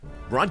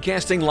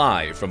Broadcasting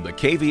live from the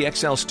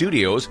KVXL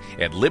studios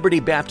at Liberty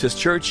Baptist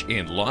Church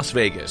in Las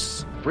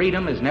Vegas.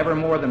 Freedom is never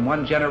more than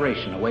one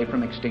generation away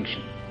from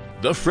extinction.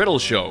 The Friddle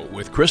Show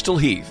with Crystal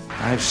Heath.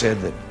 I've said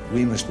that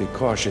we must be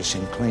cautious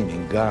in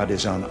claiming God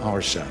is on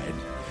our side.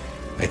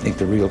 I think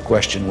the real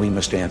question we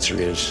must answer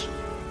is,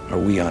 are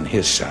we on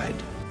His side?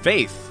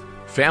 Faith,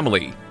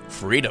 family,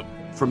 freedom.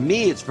 For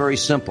me, it's very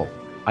simple.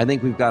 I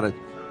think we've got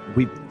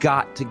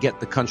to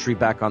get the country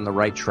back on the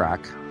right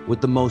track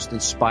with the most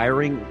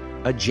inspiring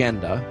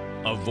agenda.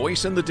 A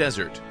voice in the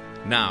desert.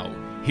 Now,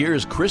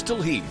 here's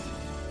Crystal Heath.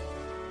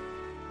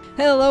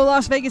 Hello,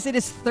 Las Vegas. It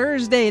is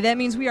Thursday. That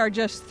means we are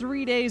just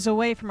 3 days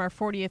away from our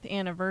 40th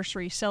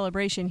anniversary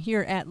celebration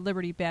here at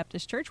Liberty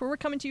Baptist Church, where we're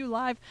coming to you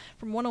live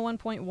from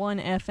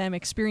 101.1 FM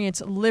Experience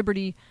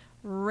Liberty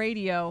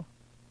Radio.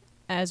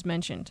 As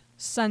mentioned,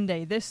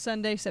 this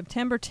Sunday,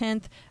 September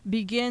 10th,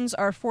 begins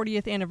our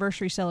 40th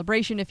anniversary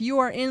celebration. If you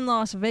are in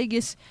Las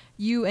Vegas,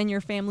 you and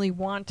your family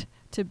want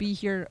to be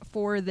here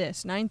for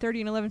this.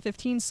 9:30 and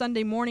 11:15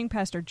 Sunday morning,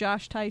 Pastor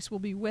Josh Tice will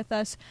be with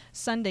us.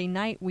 Sunday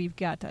night, we've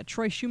got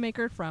Troy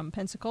Shoemaker from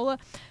Pensacola.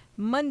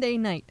 Monday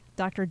night,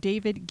 Dr.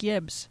 David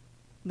Gibbs,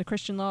 the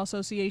Christian Law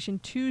Association.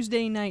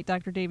 Tuesday night,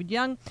 Dr. David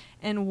Young.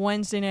 And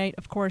Wednesday night,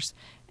 of course,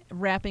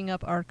 wrapping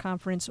up our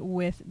conference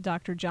with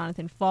Dr.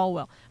 Jonathan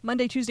Falwell.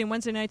 Monday, Tuesday, and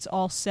Wednesday nights,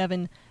 all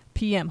 7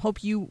 p.m.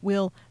 Hope you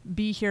will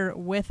be here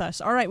with us.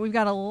 All right, we've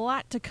got a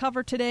lot to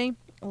cover today.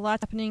 A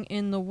lot happening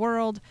in the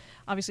world.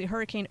 Obviously,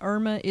 Hurricane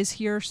Irma is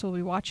here, so we'll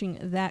be watching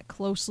that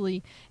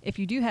closely. If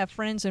you do have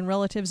friends and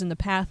relatives in the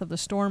path of the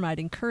storm, I'd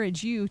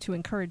encourage you to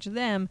encourage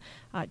them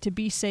to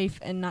be safe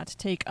and not to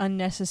take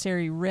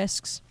unnecessary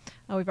risks.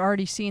 We've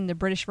already seen the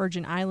British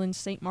Virgin Islands,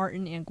 St.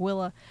 Martin,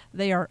 Anguilla.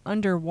 They are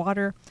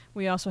underwater.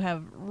 We also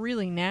have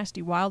really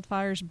nasty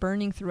wildfires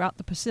burning throughout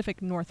the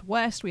Pacific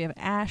Northwest. We have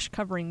ash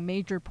covering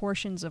major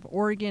portions of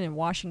Oregon and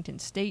Washington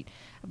State.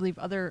 I believe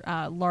other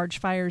large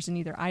fires in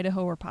either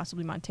Idaho or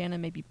possibly Montana,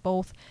 maybe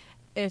both.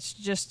 It's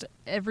just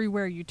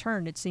everywhere you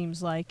turn, it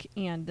seems like.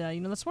 And,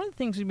 that's one of the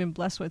things we've been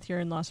blessed with here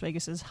in Las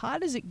Vegas. As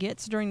hot as it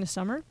gets during the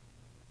summer,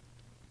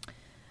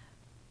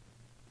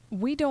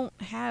 we don't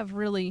have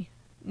really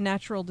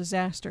natural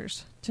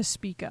disasters to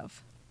speak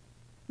of.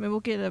 I mean, we'll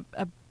get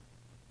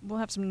we'll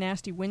have some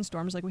nasty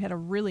windstorms, like we had a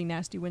really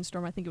nasty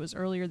windstorm, I think it was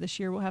earlier this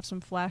year. We'll have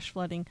some flash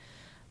flooding.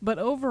 But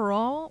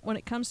overall, when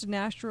it comes to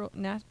natural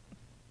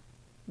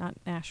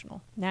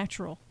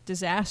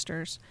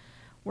disasters,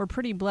 we're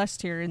pretty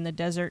blessed here in the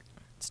desert.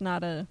 It's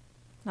not a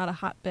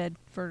hotbed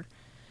for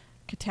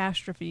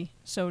catastrophe,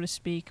 so to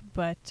speak,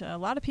 but a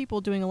lot of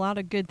people doing a lot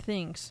of good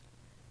things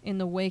in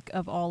the wake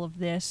of all of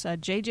this.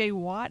 J.J.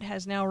 Watt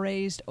has now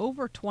raised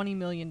over $20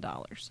 million.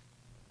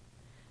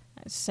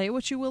 Say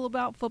what you will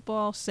about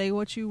football, say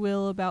what you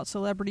will about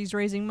celebrities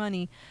raising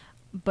money,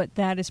 but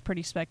that is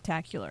pretty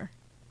spectacular.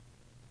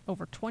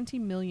 Over $20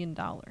 million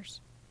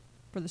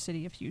for the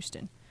city of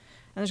Houston.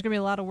 And there's going to be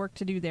a lot of work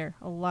to do there,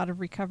 a lot of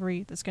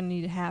recovery that's going to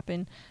need to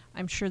happen.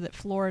 I'm sure that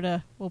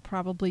Florida will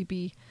probably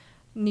be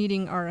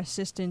needing our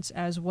assistance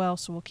as well,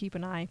 so we'll keep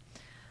an eye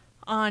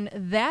on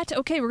that.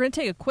 Okay, we're going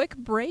to take a quick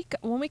break.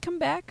 When we come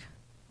back,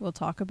 we'll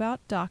talk about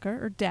DACA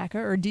or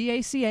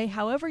DACA,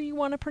 however you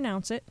want to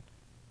pronounce it,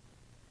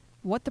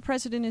 what the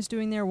president is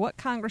doing there, what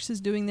Congress is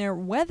doing there,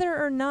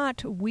 whether or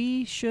not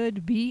we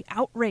should be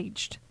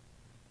outraged.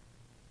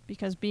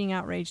 Because being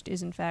outraged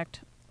is, in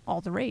fact,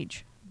 all the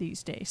rage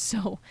these days.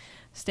 So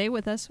stay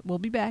with us. We'll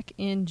be back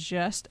in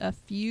just a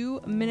few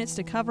minutes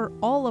to cover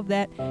all of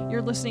that.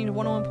 You're listening to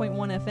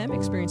 101.1 FM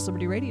Experience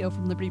Liberty Radio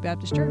from Liberty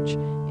Baptist Church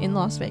in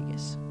Las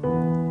Vegas.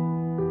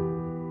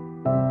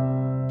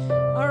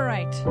 All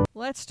right,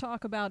 let's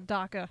talk about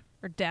DACA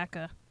or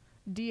DACA.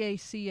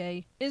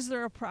 DACA. Is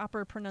there a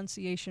proper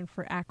pronunciation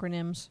for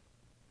acronyms?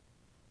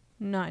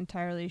 Not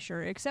entirely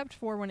sure, except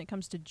for when it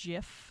comes to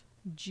GIF,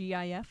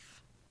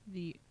 GIF,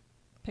 the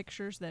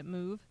pictures that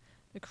move.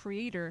 The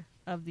creator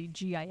of the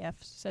GIF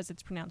says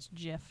it's pronounced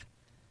GIF.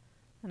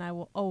 And I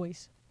will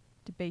always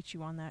debate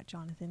you on that,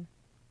 Jonathan.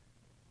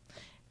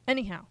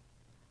 Anyhow,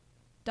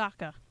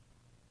 DACA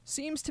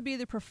seems to be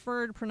the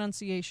preferred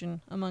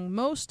pronunciation among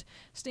most,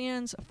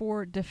 stands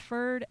for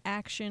Deferred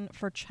Action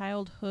for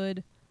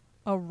Childhood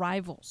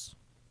Arrivals.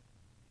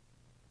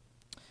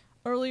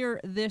 Earlier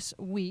this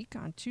week,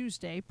 on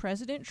Tuesday,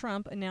 President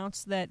Trump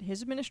announced that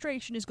his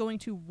administration is going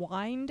to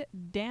wind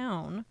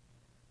down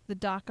the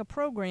DACA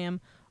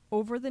program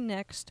over the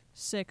next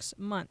 6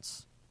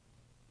 months.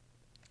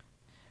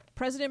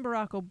 President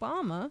Barack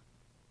Obama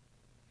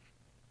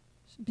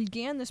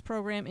began this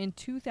program in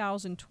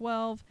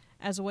 2012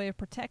 as a way of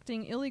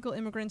protecting illegal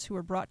immigrants who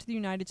were brought to the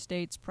United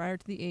States prior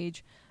to the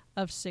age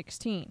of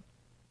 16.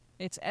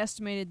 It's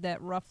estimated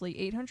that roughly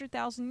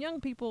 800,000 young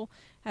people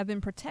have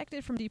been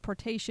protected from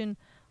deportation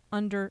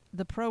under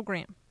the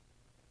program.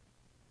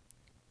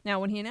 Now,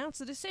 when he announced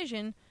the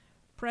decision,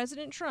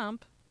 President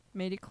Trump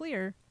made it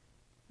clear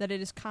that it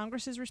is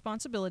Congress's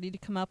responsibility to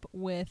come up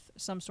with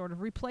some sort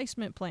of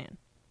replacement plan.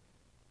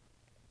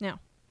 Now,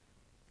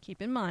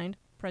 keep in mind,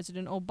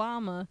 President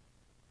Obama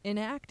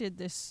enacted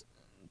this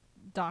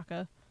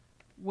DACA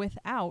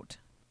without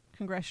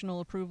congressional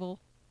approval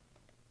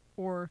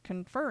or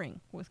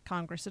conferring with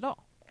Congress at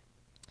all.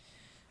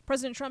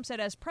 President Trump said,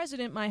 "As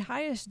president, my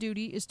highest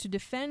duty is to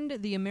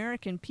defend the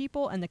American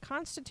people and the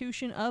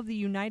Constitution of the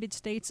United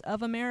States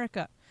of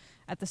America.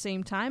 At the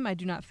same time, I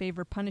do not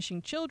favor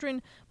punishing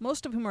children,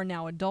 most of whom are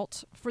now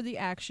adults, for the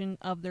action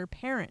of their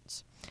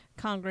parents.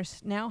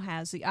 Congress now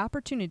has the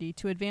opportunity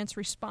to advance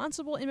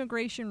responsible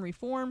immigration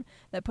reform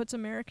that puts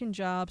American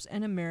jobs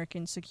and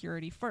American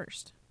security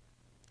first."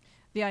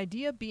 The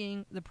idea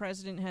being the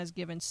president has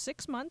given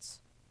 6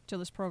 months till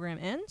this program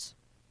ends,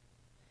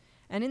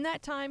 and in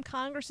that time,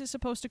 Congress is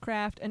supposed to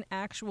craft an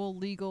actual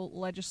legal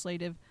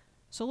legislative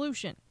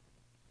solution.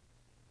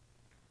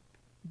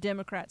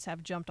 Democrats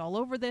have jumped all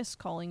over this,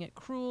 calling it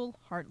cruel,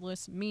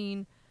 heartless,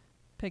 mean,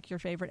 pick your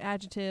favorite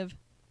adjective.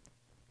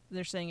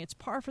 They're saying it's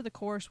par for the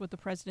course with the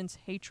president's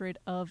hatred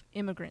of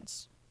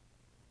immigrants,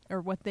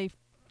 or what they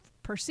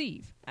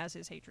perceive as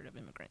his hatred of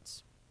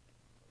immigrants.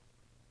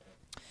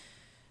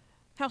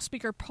 House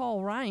Speaker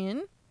Paul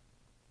Ryan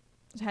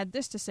had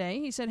this to say.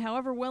 He said,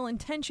 "However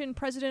well-intentioned,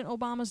 President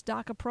Obama's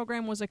DACA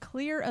program was a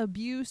clear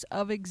abuse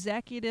of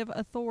executive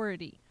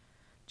authority.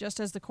 Just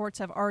as the courts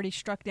have already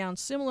struck down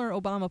similar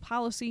Obama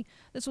policy,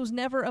 this was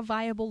never a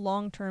viable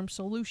long-term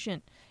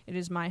solution. It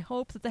is my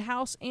hope that the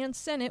House and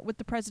Senate, with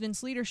the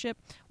president's leadership,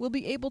 will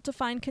be able to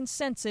find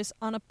consensus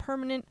on a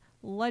permanent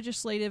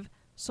legislative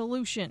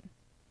solution."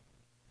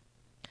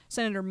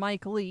 Senator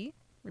Mike Lee,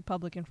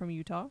 Republican from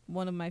Utah,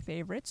 one of my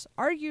favorites,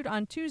 argued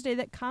on Tuesday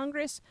that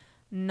Congress,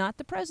 not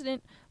the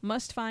president,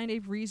 must find a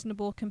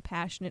reasonable,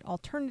 compassionate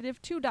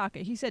alternative to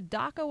DACA. He said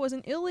DACA was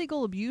an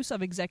illegal abuse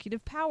of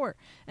executive power,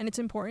 and it's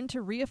important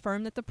to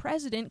reaffirm that the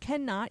president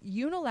cannot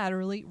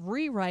unilaterally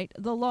rewrite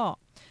the law.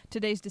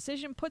 Today's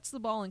decision puts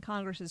the ball in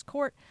Congress's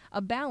court.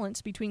 A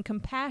balance between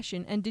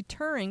compassion and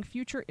deterring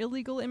future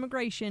illegal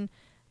immigration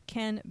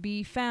can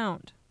be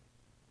found.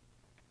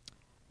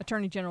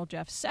 Attorney General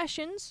Jeff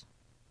Sessions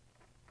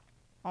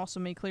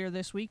also made clear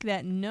this week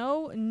that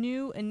no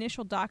new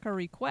initial DACA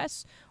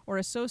requests or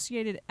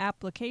associated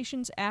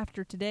applications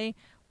after today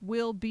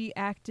will be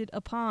acted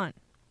upon.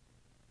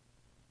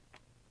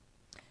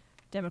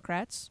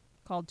 Democrats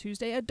called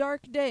Tuesday a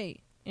dark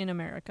day in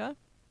America,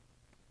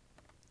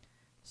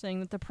 saying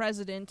that the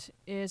president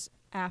is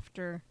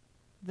after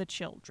the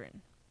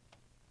children.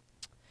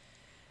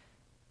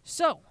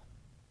 So,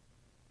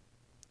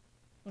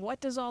 what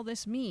does all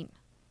this mean?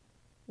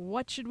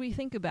 What should we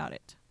think about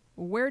it?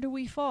 Where do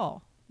we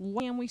fall?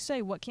 What can we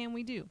say? What can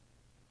we do?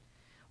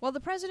 Well,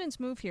 the president's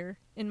move here,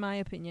 in my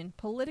opinion,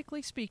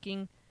 politically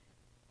speaking,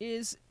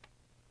 is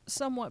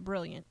somewhat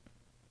brilliant.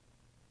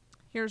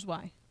 Here's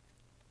why.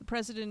 The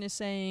president is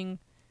saying,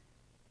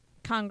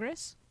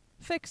 Congress,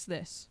 fix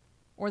this,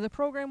 or the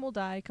program will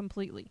die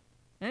completely.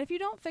 And if you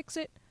don't fix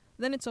it,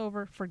 then it's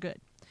over for good.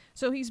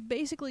 So he's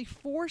basically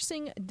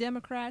forcing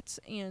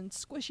Democrats and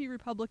squishy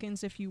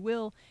Republicans, if you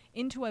will,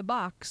 into a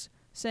box,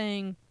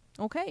 saying,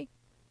 okay,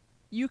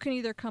 you can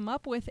either come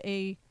up with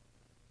a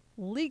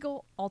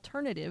legal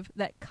alternative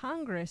that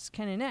Congress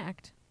can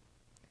enact,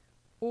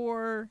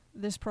 or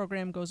this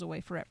program goes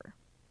away forever.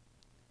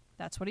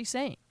 That's what he's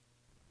saying.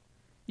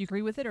 You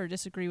agree with it or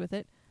disagree with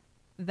it.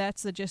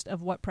 That's the gist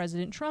of what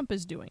President Trump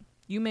is doing.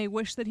 You may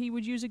wish that he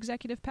would use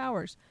executive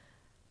powers.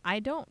 I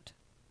don't,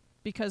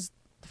 because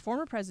the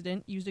former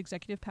president used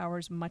executive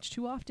powers much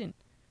too often,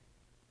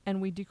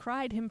 and we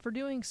decried him for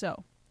doing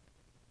so.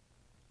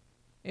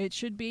 It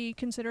should be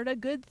considered a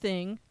good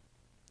thing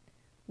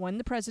when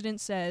the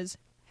president says,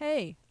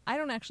 hey, I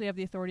don't actually have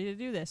the authority to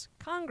do this.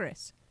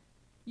 Congress,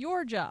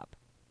 your job.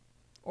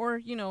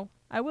 Or,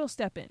 I will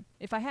step in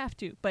if I have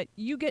to, but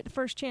you get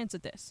first chance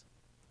at this.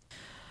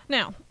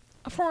 Now,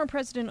 former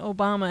President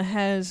Obama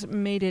has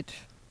made it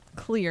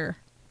clear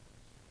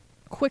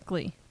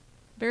quickly,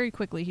 very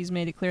quickly, he's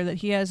made it clear that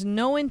he has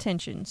no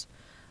intentions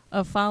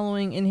of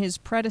following in his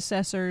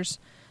predecessor's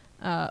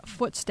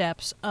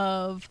footsteps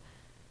of,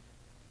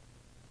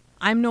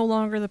 I'm no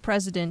longer the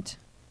president.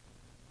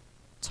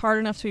 It's hard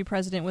enough to be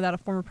president without a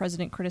former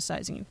president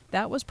criticizing you.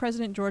 That was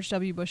President George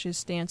W. Bush's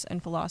stance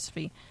and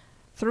philosophy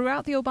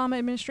throughout the Obama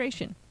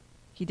administration.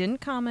 He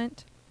didn't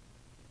comment.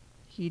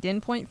 He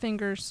didn't point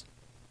fingers.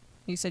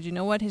 He said, you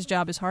know what, his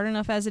job is hard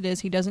enough as it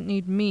is. He doesn't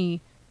need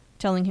me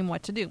telling him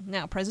what to do.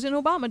 Now, President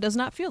Obama does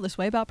not feel this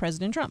way about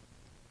President Trump.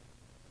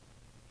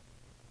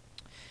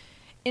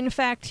 In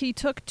fact, he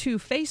took to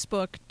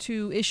Facebook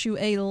to issue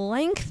a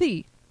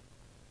lengthy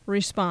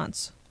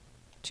response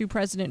to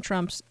President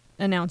Trump's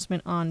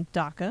announcement on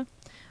DACA.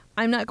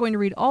 I'm not going to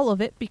read all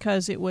of it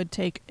because it would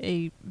take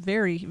a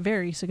very,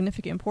 very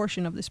significant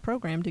portion of this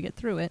program to get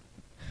through it.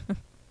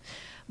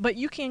 But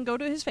you can go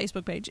to his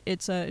Facebook page.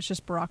 It's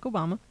just Barack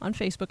Obama on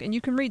Facebook, and you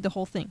can read the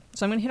whole thing.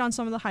 So I'm going to hit on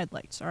some of the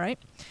highlights, all right?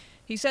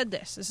 He said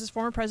this is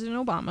former President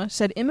Obama,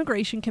 said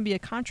immigration can be a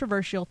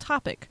controversial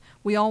topic.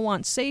 We all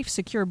want safe,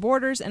 secure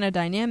borders and a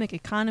dynamic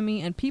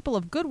economy, and people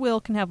of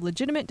goodwill can have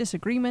legitimate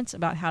disagreements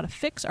about how to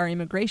fix our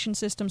immigration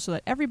system so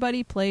that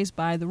everybody plays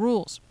by the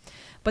rules.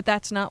 But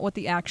that's not what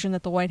the action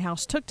that the White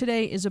House took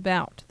today is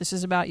about. This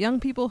is about young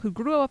people who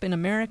grew up in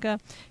America,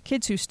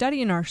 kids who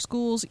study in our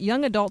schools,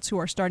 young adults who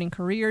are starting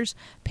careers,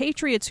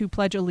 patriots who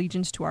pledge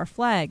allegiance to our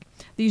flag.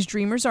 These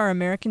dreamers are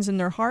Americans in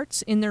their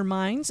hearts, in their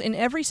minds, in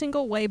every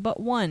single way but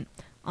one,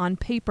 on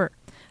paper.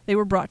 They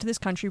were brought to this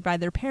country by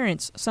their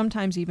parents,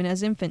 sometimes even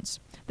as infants.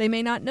 They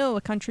may not know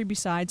a country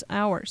besides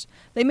ours.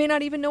 They may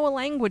not even know a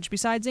language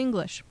besides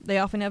English. They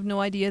often have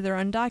no idea they're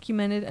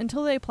undocumented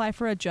until they apply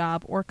for a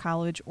job or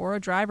college or a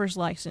driver's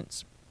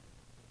license.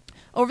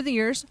 Over the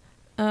years,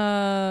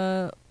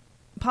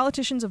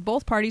 politicians of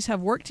both parties have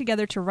worked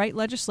together to write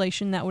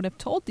legislation that would have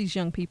told these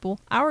young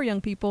people, our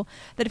young people,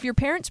 that if your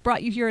parents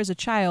brought you here as a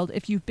child,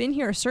 if you've been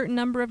here a certain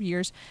number of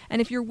years,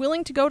 and if you're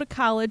willing to go to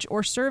college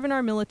or serve in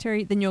our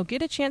military, then you'll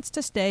get a chance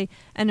to stay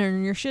and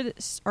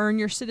earn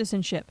your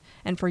citizenship.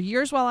 And for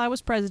years while I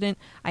was president,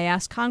 I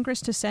asked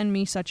Congress to send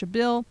me such a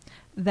bill.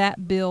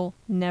 That bill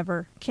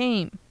never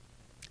came.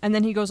 And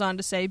then he goes on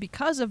to say,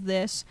 because of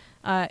this,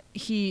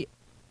 he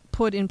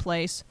put in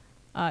place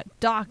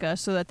DACA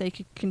so that they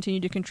could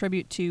continue to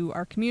contribute to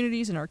our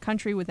communities and our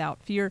country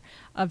without fear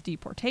of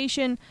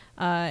deportation.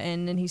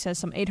 And then he says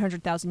some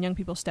 800,000 young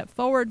people stepped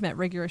forward, met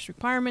rigorous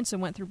requirements,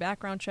 and went through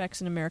background checks,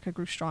 and America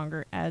grew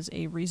stronger as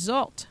a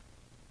result.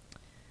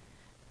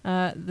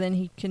 Then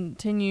he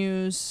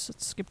continues,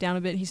 let's skip down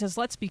a bit. He says,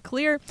 let's be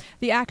clear,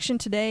 the action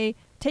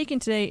taken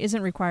today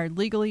isn't required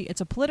legally.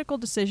 It's a political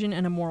decision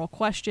and a moral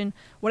question.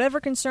 Whatever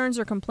concerns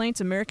or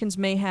complaints Americans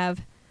may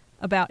have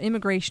about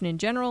immigration in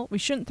general, we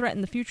shouldn't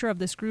threaten the future of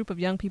this group of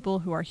young people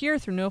who are here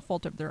through no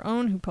fault of their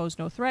own, who pose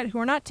no threat, who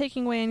are not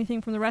taking away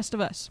anything from the rest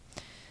of us,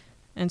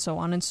 and so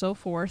on and so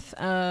forth.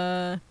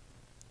 I'll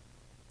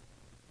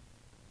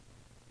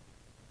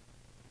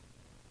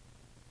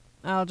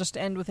just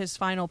end with his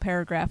final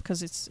paragraph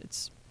because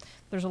it's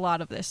there's a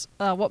lot of this.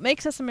 What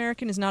makes us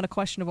American is not a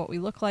question of what we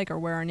look like or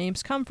where our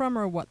names come from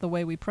or what the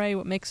way we pray.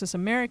 What makes us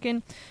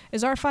American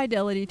is our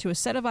fidelity to a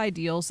set of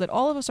ideals that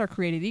all of us are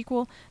created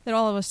equal, that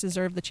all of us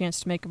deserve the chance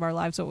to make of our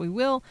lives what we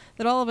will,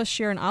 that all of us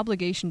share an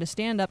obligation to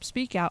stand up,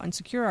 speak out, and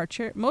secure our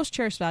most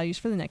cherished values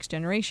for the next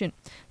generation.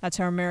 That's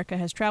how America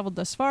has traveled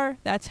thus far.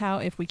 That's how,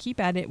 if we keep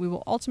at it, we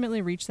will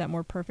ultimately reach that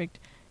more perfect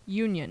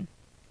union.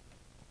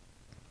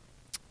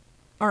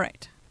 All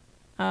right.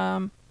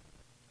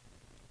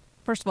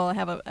 First of all, I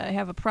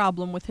have a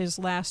problem with his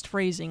last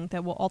phrasing,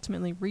 that will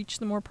ultimately reach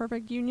the more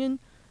perfect union.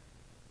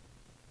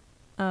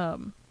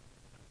 The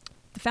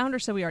founder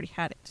said we already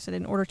had it. He said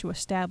in order to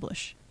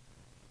establish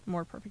a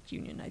more perfect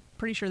union. I'm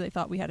pretty sure they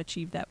thought we had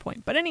achieved that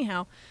point. But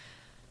anyhow,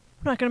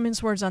 I'm not going to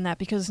mince words on that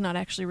because it's not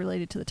actually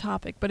related to the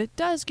topic. But it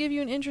does give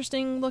you an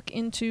interesting look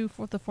into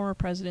the former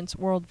president's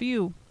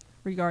worldview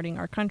regarding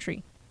our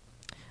country.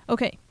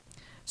 Okay,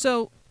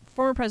 so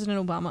former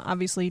President Obama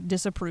obviously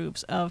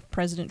disapproves of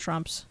President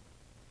Trump's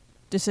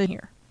decision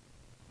here.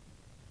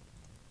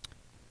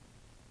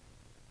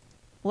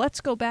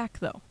 Let's go back,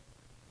 though.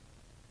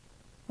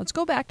 Let's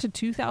go back to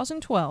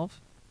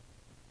 2012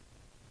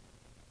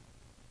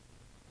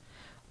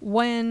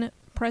 when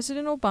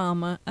President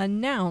Obama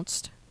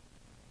announced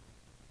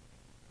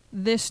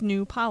this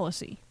new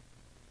policy.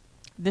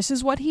 This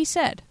is what he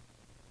said.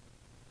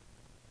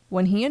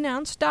 When he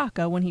announced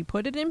DACA, when he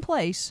put it in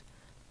place,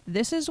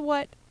 this is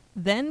what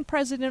then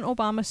President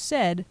Obama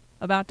said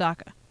about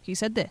DACA. He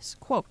said this,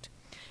 quote,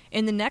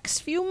 "In the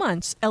next few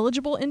months,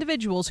 eligible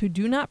individuals who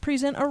do not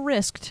present a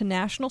risk to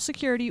national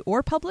security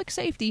or public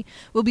safety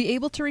will be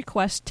able to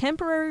request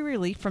temporary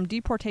relief from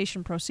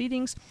deportation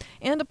proceedings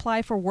and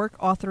apply for work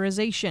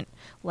authorization.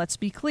 Let's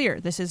be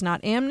clear, this is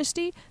not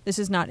amnesty, this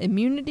is not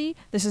immunity,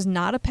 this is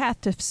not a path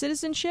to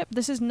citizenship,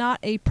 this is not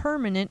a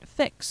permanent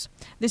fix.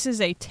 This is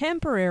a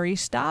temporary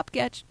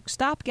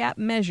stopgap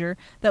measure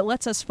that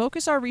lets us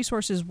focus our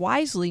resources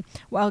wisely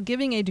while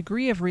giving a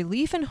degree of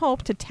relief and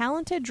hope to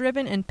talented,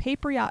 driven, and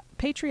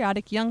patriotic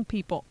young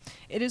people.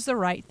 It is the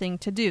right thing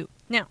to do."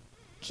 Now,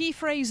 key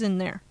phrase in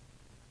there.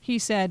 He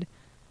said,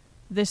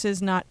 this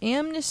is not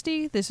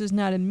amnesty, this is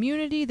not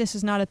immunity, this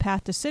is not a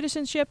path to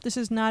citizenship, this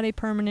is not a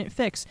permanent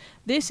fix.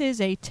 This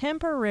is a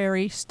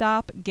temporary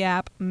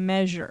stopgap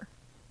measure.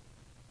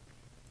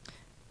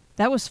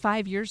 That was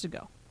 5 years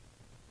ago.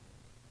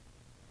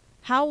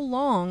 How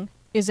long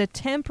is a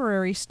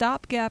temporary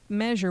stopgap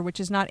measure, which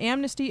is not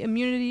amnesty,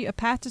 immunity, a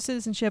path to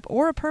citizenship,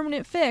 or a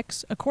permanent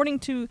fix, according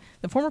to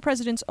the former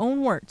president's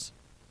own words?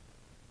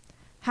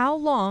 How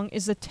long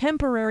is a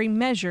temporary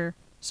measure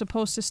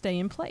supposed to stay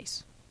in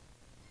place?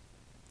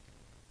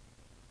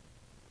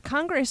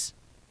 Congress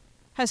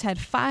has had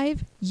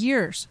 5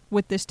 years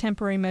with this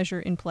temporary measure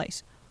in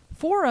place.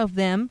 4 of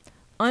them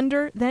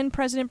under then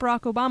President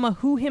Barack Obama,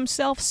 who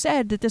himself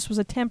said that this was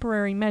a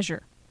temporary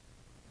measure.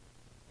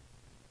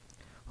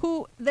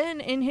 Who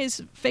then in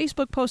his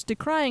Facebook post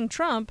decrying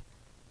Trump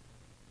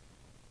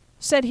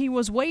said he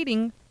was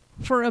waiting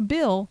for a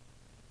bill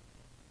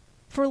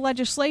for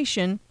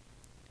legislation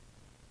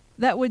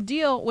that would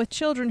deal with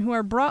children who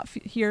are brought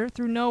here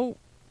through no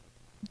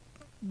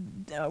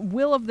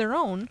will of their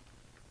own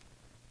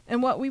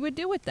and what we would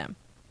do with them.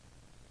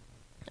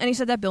 And he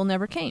said that bill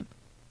never came.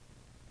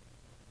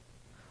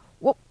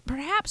 Well,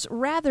 perhaps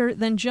rather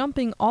than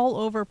jumping all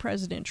over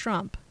President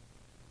Trump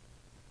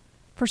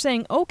for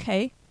saying,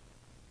 okay,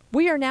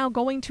 we are now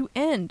going to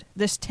end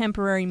this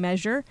temporary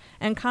measure,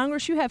 and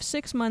Congress, you have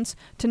 6 months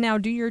to now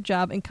do your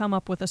job and come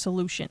up with a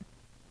solution.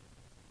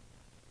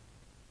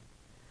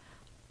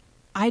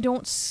 I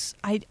get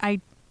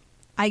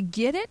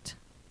it.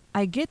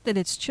 I get that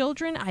it's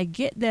children. I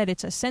get that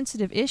it's a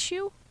sensitive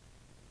issue.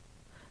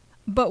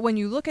 But when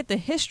you look at the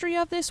history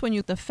of this, when you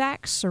look at the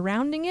facts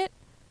surrounding it,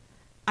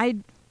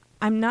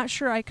 I'm not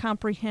sure I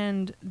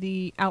comprehend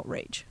the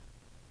outrage.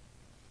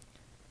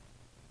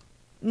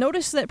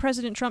 Notice that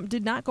President Trump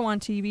did not go on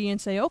TV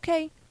and say,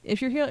 okay,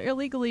 if you're here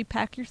illegally,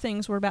 pack your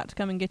things, we're about to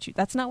come and get you.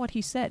 That's not what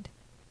he said.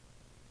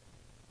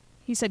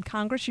 He said,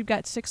 Congress, you've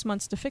got 6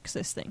 months to fix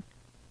this thing.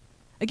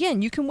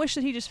 Again, you can wish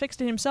that he just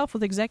fixed it himself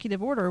with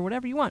executive order or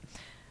whatever you want.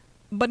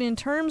 But in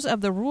terms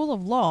of the rule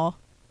of law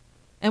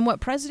and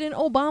what President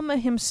Obama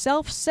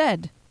himself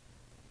said,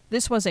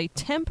 this was a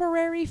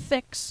temporary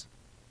fix.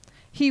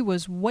 He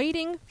was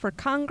waiting for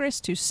Congress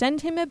to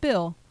send him a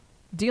bill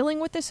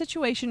dealing with this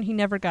situation. He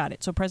never got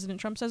it. So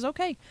President Trump says,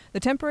 okay, the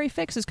temporary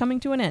fix is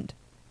coming to an end.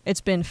 It's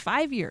been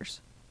 5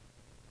 years.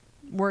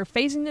 We're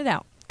phasing it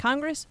out.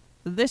 Congress,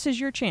 this is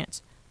your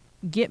chance.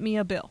 Get me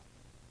a bill.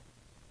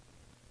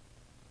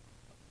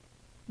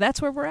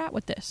 That's where we're at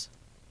with this.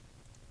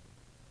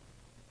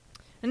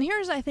 And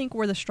here's, I think,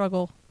 where the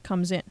struggle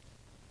comes in.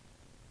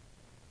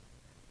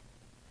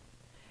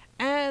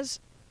 As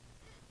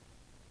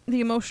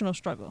the emotional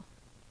struggle,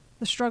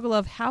 the struggle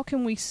of how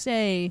can we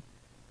say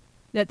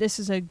that this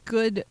is a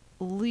good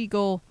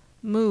legal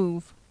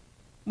move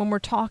when we're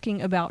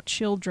talking about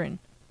children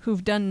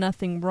who've done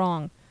nothing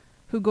wrong,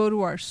 who go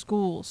to our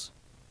schools,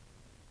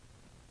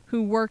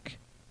 who work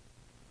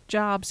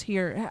jobs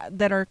here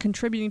that are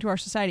contributing to our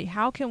society.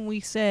 How can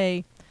we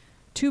say,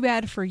 too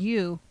bad for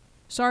you,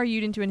 sorry you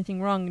didn't do anything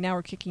wrong, now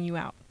we're kicking you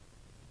out?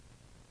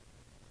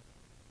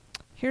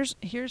 Here's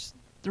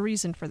the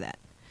reason for that.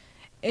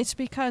 It's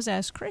because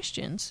as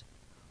Christians,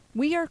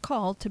 we are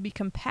called to be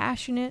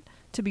compassionate,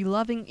 to be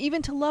loving,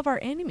 even to love our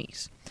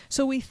enemies.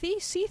 So we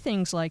see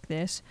things like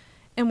this,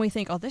 and we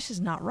think, oh, this is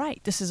not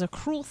right. This is a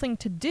cruel thing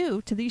to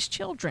do to these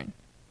children.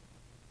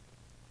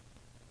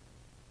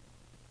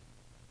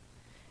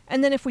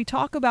 And then if we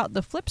talk about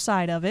the flip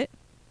side of it,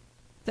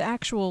 the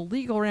actual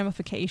legal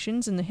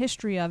ramifications and the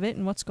history of it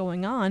and what's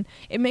going on,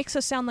 it makes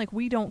us sound like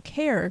we don't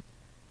care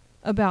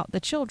about the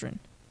children.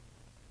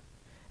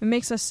 It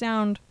makes us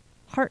sound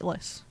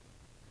heartless.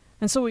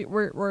 And so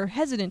we're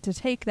hesitant to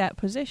take that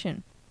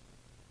position.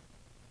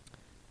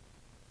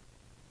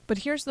 But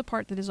here's the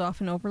part that is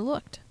often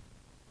overlooked.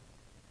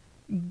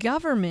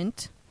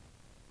 Government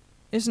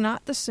is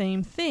not the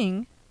same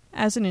thing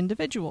as an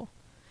individual.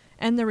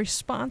 And the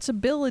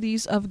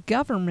responsibilities of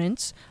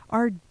governments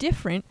are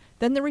different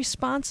than the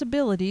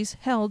responsibilities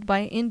held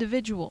by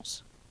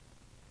individuals.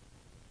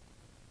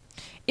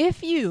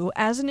 If you,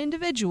 as an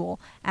individual,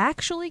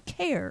 actually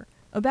care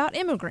about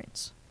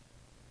immigrants,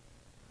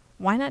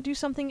 why not do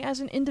something as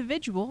an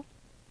individual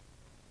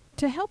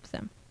to help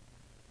them?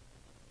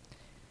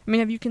 I mean,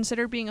 have you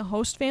considered being a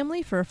host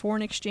family for a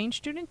foreign exchange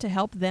student to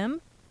help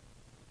them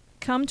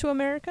come to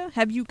America?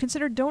 Have you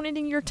considered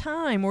donating your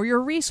time or your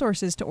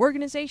resources to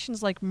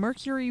organizations like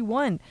Mercury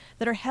One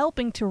that are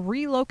helping to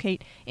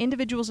relocate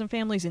individuals and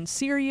families in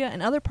Syria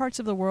and other parts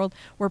of the world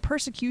where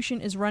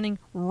persecution is running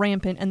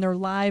rampant and their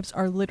lives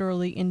are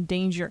literally in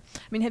danger?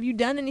 I mean, have you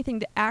done anything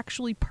to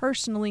actually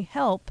personally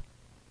help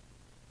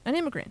an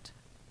immigrant?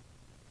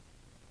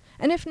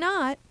 And if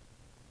not,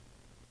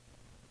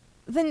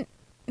 then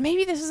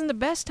maybe this isn't the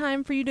best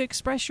time for you to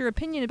express your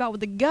opinion about what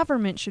the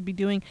government should be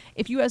doing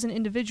if you as an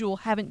individual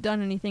haven't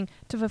done anything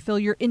to fulfill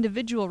your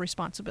individual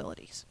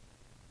responsibilities.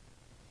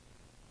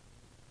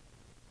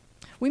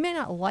 We may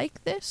not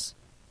like this,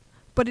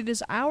 but it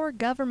is our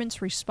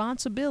government's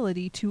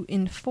responsibility to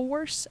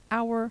enforce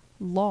our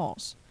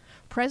laws.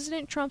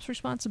 President Trump's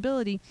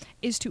responsibility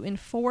is to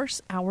enforce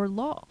our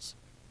laws.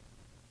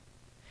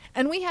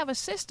 And we have a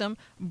system,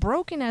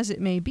 broken as it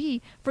may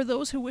be, for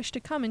those who wish to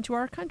come into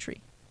our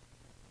country.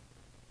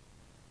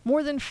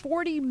 More than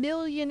 40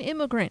 million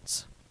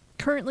immigrants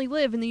currently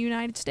live in the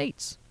United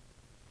States.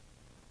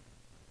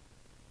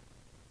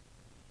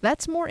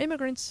 That's more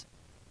immigrants,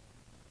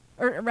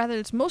 or rather,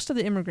 it's most of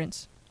the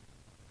immigrants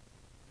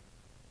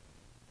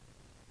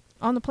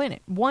on the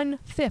planet.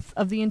 1/5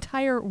 of the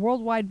entire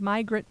worldwide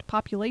migrant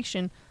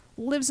population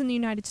lives in the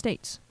United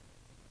States.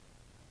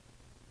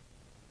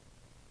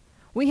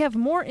 We have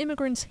more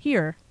immigrants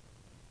here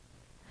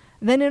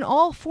than in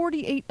all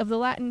 48 of the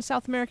Latin and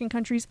South American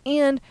countries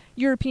and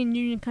European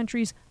Union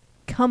countries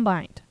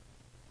combined.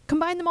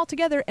 Combine them all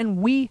together,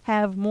 and we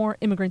have more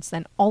immigrants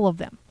than all of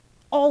them.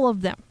 All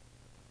of them.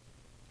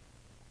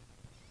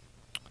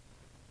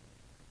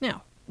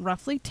 Now,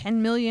 roughly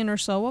 10 million or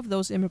so of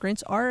those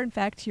immigrants are in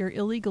fact here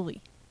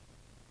illegally.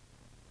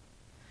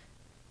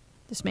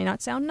 This may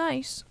not sound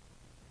nice,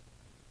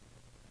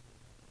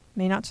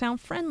 may not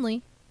sound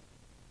friendly,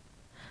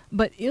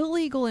 But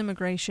illegal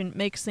immigration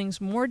makes things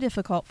more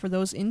difficult for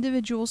those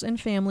individuals and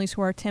families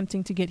who are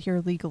attempting to get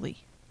here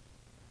legally.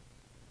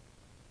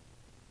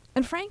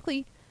 And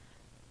frankly,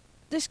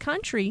 this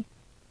country,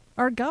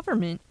 our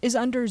government, is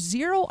under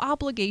zero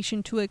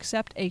obligation to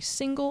accept a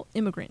single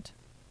immigrant.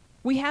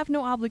 We have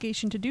no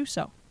obligation to do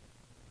so.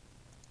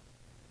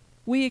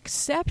 We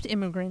accept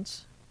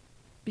immigrants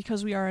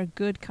because we are a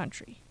good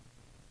country.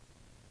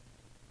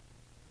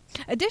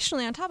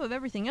 Additionally, on top of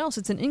everything else,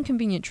 it's an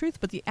inconvenient truth,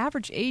 but the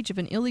average age of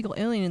an illegal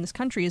alien in this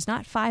country is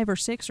not 5 or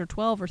 6 or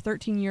 12 or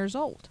 13 years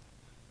old.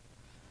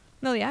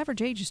 No, the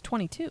average age is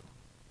 22.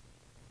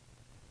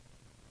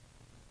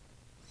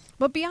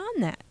 But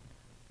beyond that,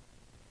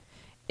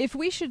 if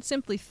we should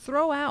simply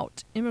throw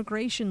out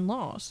immigration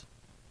laws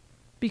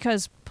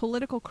because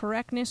political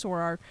correctness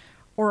or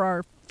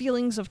our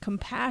feelings of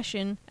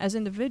compassion as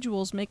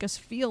individuals make us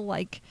feel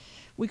like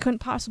we couldn't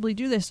possibly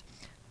do this,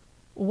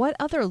 what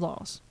other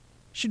laws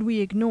should we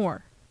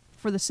ignore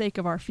for the sake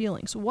of our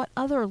feelings? What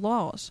other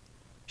laws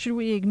should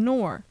we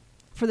ignore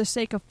for the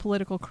sake of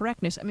political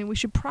correctness? I mean, we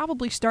should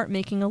probably start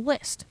making a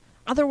list.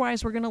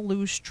 Otherwise, we're going to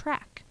lose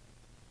track.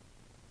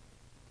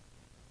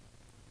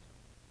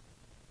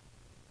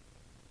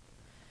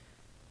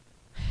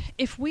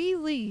 If we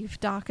leave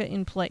DACA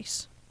in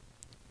place,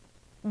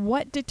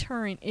 what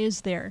deterrent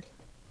is there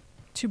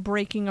to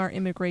breaking our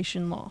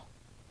immigration law?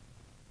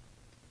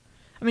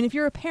 I mean, if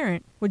you're a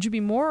parent, would you be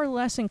more or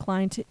less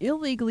inclined to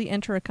illegally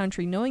enter a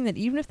country knowing that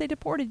even if they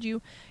deported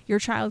you, your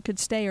child could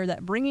stay, or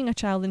that bringing a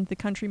child into the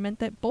country meant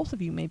that both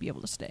of you may be able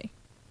to stay?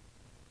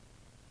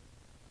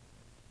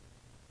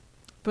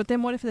 But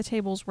then what if the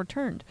tables were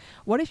turned?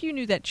 What if you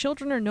knew that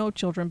children or no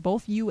children,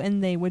 both you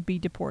and they would be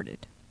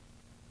deported?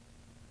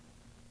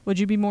 Would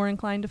you be more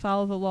inclined to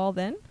follow the law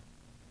then?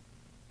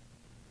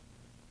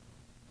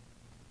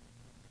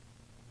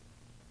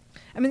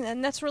 I mean,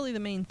 and that's really the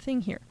main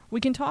thing here.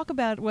 We can talk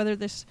about whether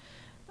this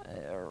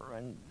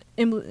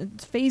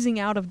phasing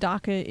out of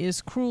DACA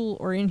is cruel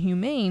or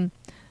inhumane,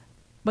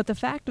 but the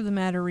fact of the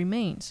matter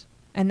remains,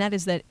 and that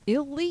is that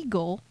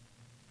illegal,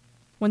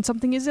 when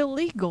something is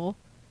illegal,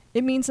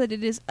 it means that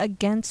it is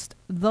against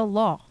the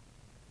law.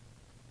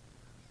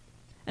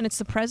 And it's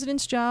the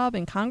president's job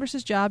and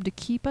Congress's job to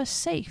keep us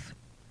safe,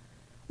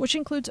 which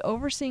includes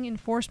overseeing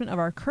enforcement of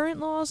our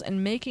current laws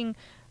and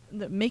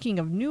the making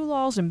of new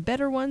laws and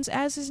better ones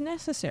as is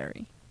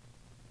necessary.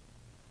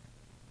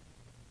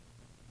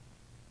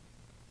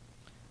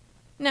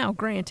 Now,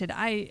 granted,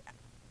 I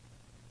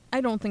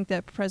don't think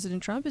that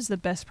President Trump is the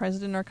best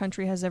president our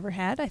country has ever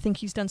had. I think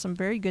he's done some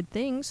very good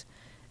things,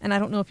 and I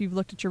don't know if you've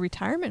looked at your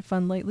retirement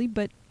fund lately,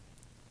 but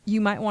you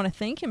might want to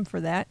thank him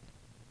for that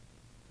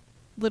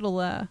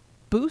little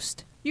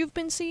boost you've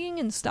been seeing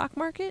in the stock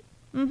market.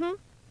 Mm-hmm.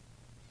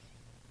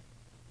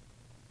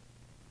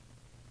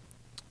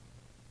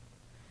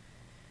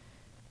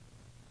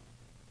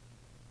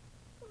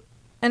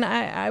 And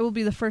I will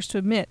be the first to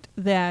admit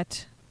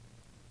that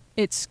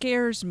it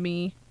scares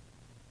me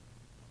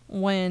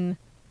when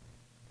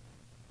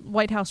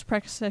White House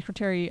Press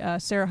Secretary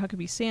Sarah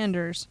Huckabee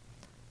Sanders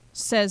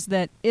says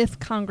that if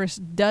Congress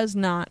does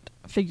not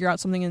figure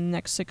out something in the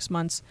next 6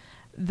 months,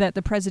 that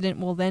the president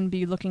will then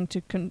be looking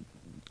to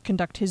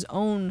conduct his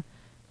own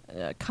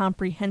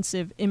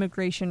comprehensive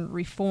immigration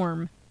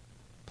reform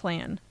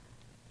plan.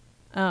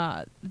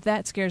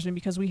 That scares me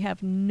because we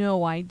have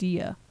no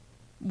idea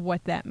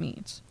what that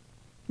means.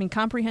 I mean,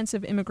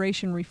 comprehensive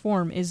immigration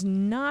reform is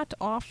not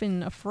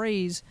often a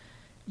phrase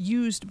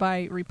used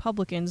by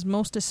Republicans,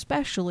 most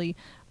especially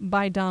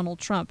by Donald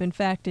Trump. In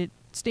fact, it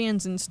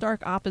stands in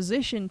stark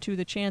opposition to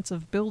the chance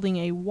of building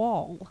a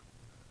wall,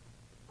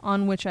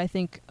 on which I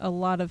think a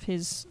lot of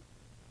his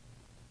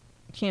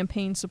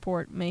campaign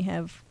support may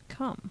have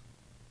come.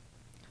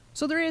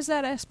 So there is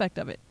that aspect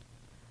of it.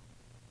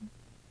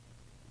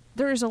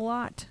 There is a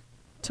lot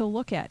to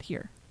look at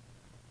here.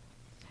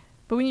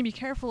 But we need to be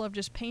careful of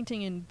just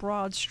painting in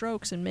broad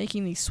strokes and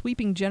making these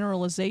sweeping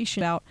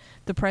generalizations about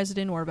the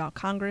president or about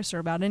Congress or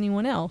about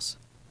anyone else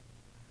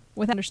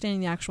without understanding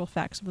the actual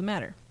facts of the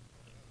matter.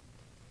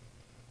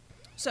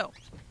 So,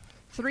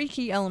 3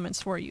 key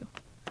elements for you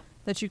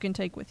that you can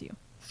take with you.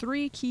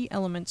 3 key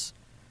elements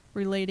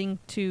relating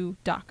to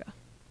DACA.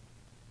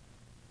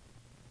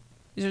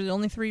 These are the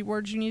only 3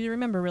 words you need to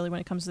remember, really, when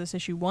it comes to this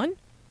issue. 1,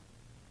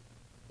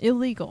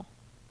 illegal.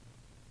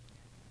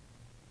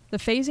 The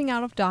phasing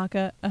out of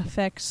DACA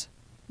affects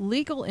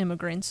legal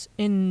immigrants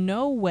in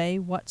no way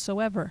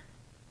whatsoever.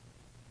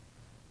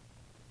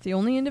 The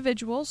only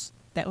individuals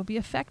that would be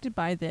affected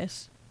by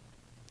this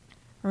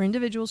are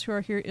individuals who are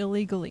here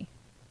illegally.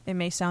 It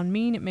may sound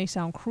mean, it may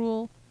sound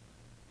cruel,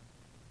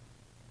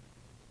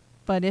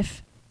 but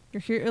if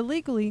you're here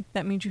illegally,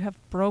 that means you have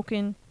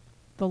broken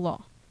the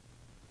law.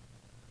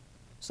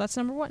 So that's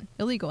number 1,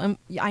 illegal. And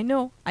I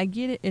know, I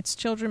get it, it's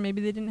children, maybe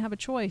they didn't have a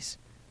choice.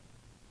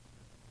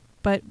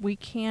 But we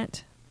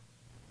can't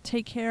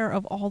take care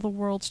of all the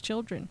world's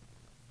children.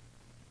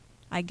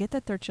 I get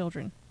that they're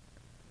children,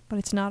 but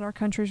it's not our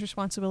country's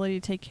responsibility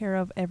to take care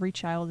of every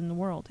child in the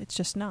world. It's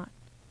just not.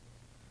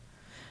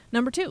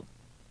 Number 2,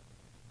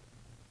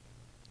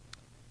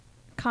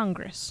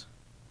 Congress.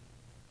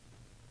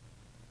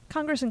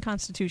 Congress and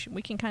Constitution.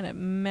 We can kind of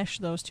mesh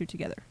those two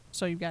together.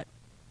 So you've got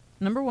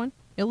number 1,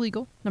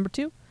 illegal. Number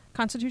 2,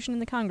 Constitution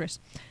and the Congress.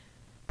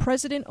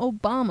 President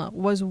Obama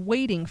was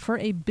waiting for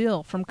a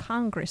bill from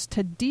Congress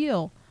to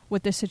deal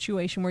with this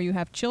situation where you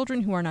have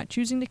children who are not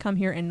choosing to come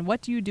here, and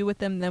what do you do with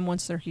them then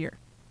once they're here?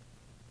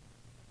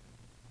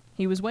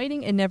 He was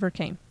waiting, it never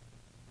came.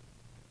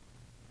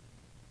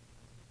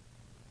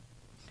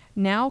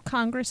 Now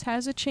Congress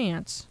has a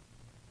chance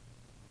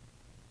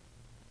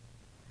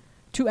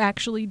to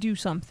actually do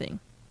something,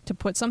 to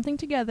put something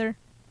together,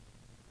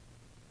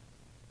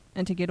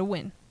 and to get a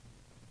win.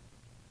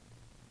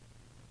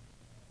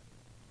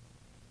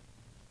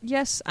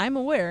 Yes, I'm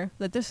aware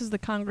that this is the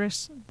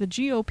Congress, the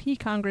GOP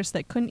Congress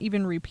that couldn't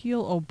even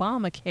repeal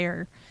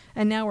Obamacare,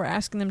 and now we're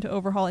asking them to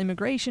overhaul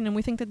immigration, and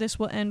we think that this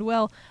will end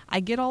well. I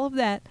get all of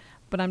that,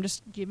 but I'm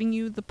just giving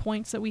you the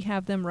points that we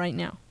have them right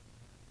now.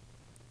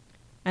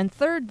 And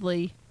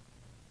thirdly,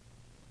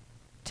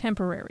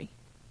 temporary.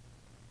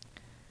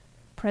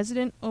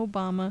 President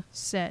Obama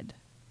said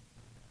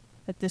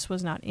that this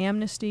was not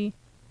amnesty,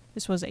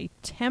 this was a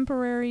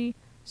temporary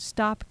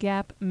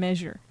stopgap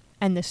measure.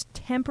 And this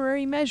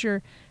temporary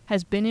measure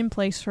has been in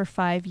place for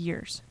 5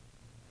 years.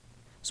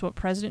 So what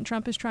President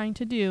Trump is trying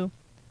to do,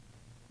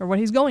 or what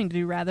he's going to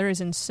do rather, is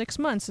in 6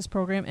 months this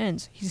program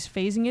ends. He's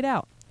phasing it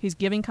out. He's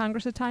giving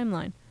Congress a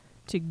timeline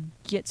to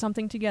get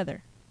something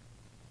together.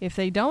 If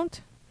they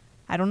don't,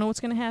 I don't know what's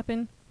going to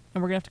happen,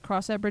 and we're going to have to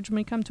cross that bridge when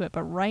we come to it.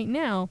 But right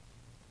now,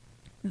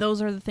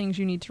 those are the things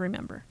you need to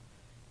remember.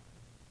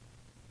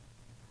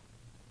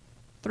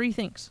 3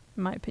 things,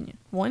 in my opinion.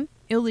 1,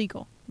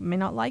 illegal. You may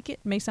not like it,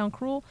 may sound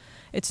cruel.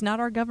 It's not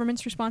our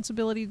government's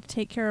responsibility to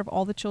take care of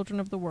all the children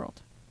of the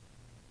world.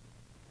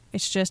 It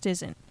just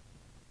isn't.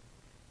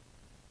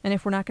 And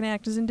if we're not going to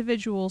act as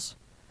individuals,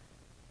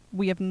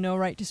 we have no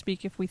right to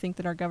speak if we think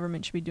that our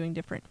government should be doing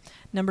different.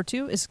 Number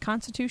 2 is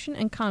Constitution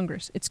and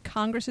Congress. It's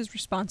Congress's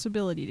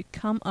responsibility to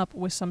come up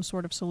with some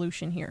sort of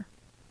solution here.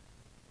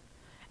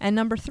 And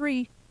number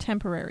 3,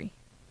 temporary.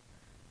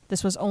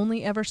 This was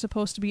only ever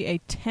supposed to be a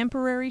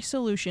temporary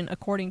solution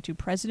according to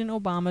President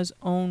Obama's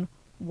own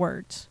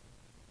words.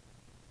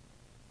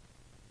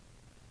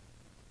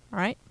 All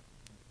right?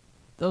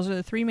 Those are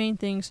the 3 main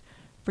things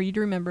for you to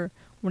remember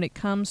when it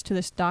comes to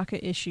this DACA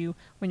issue.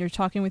 When you're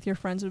talking with your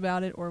friends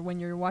about it or when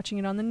you're watching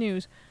it on the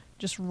news,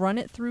 just run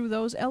it through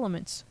those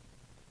elements.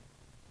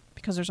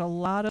 Because there's a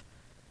lot of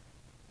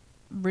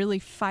really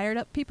fired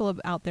up people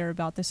out there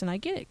about this, and I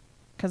get it.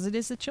 Because it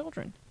is the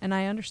children, and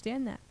I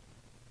understand that.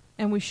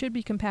 And we should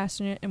be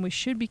compassionate, and we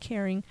should be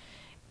caring,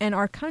 and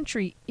our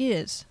country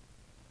is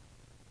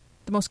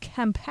the most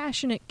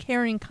compassionate,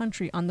 caring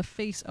country on the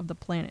face of the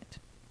planet.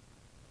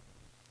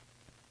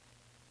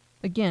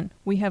 Again,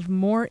 we have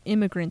more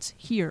immigrants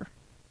here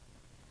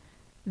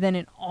than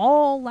in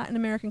all Latin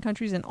American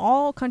countries and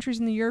all countries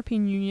in the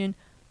European Union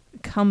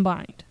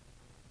combined.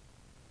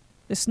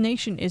 This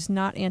nation is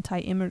not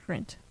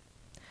anti-immigrant,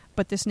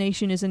 but this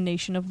nation is a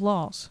nation of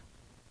laws.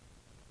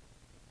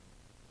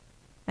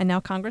 And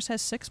now Congress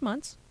has 6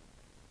 months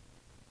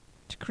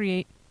to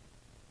create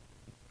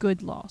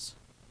good laws.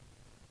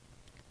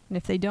 And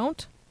if they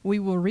don't, we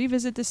will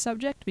revisit this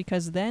subject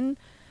because then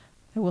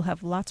I will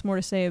have lots more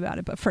to say about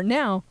it. But for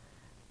now,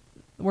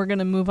 we're going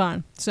to move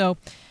on. So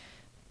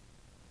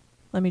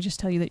let me just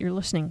tell you that you're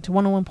listening to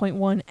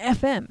 101.1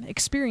 FM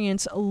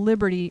Experience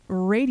Liberty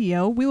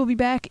Radio. We will be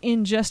back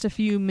in just a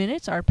few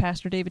minutes. Our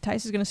pastor David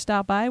Tice is going to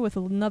stop by with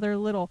another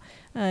little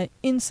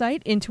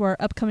insight into our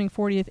upcoming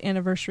 40th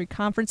anniversary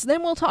conference.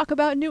 Then we'll talk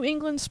about New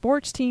England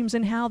sports teams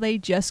and how they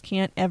just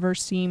can't ever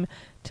seem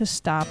to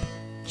stop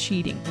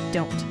cheating.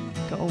 Don't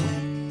go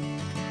away.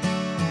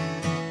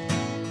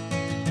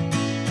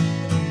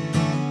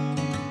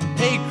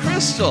 Hey,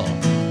 Crystal.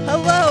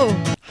 Hello.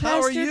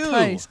 How are you?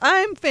 Tice.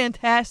 I'm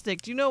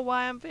fantastic. Do you know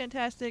why I'm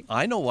fantastic?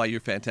 I know why you're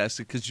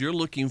fantastic, because you're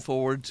looking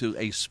forward to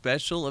a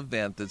special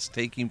event that's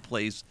taking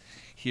place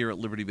here at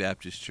Liberty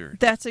Baptist Church.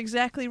 That's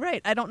exactly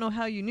right. I don't know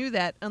how you knew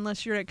that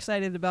unless you're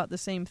excited about the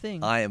same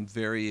thing. I am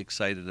very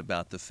excited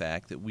about the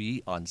fact that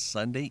we, on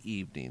Sunday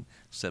evening,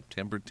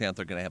 September 10th,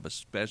 are going to have a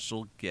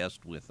special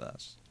guest with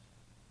us.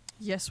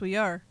 Yes, we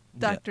are.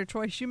 Dr.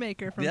 Troy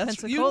Shoemaker from Yes,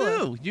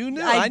 Pensacola. You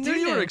knew. I knew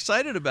you were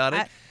excited about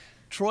it.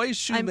 Troy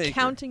Shoemaker. I'm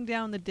counting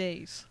down the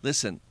days.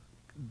 Listen,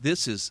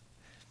 this is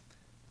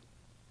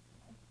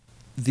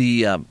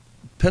the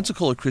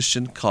Pensacola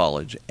Christian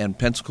College and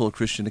Pensacola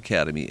Christian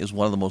Academy is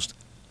one of the most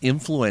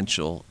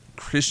influential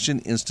Christian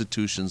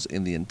institutions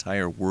in the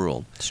entire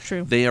world. It's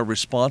true. They are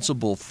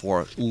responsible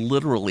for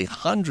literally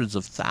hundreds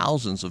of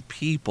thousands of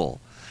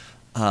people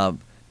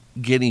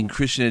getting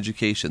Christian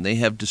education. They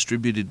have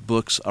distributed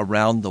books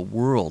around the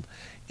world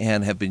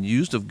and have been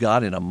used of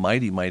God in a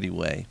mighty, mighty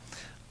way.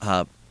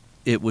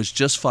 It was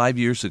just 5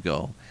 years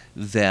ago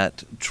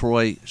that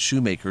Troy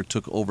Shoemaker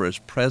took over as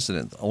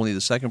president, only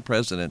the second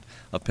president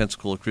of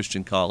Pensacola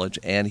Christian College,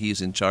 and he's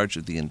in charge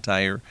of the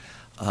entire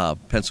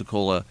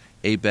Pensacola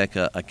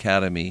ABECA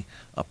Academy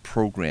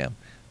program.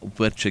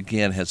 which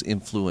again has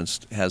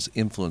influenced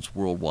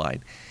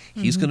worldwide.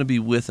 He's going to be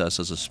with us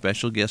as a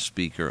special guest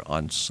speaker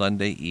on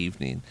Sunday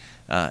evening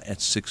at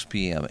 6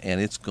 p.m.,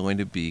 and it's going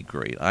to be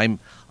great. I'm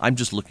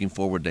just looking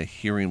forward to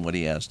hearing what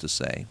he has to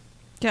say.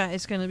 Yeah,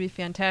 it's going to be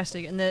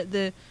fantastic. And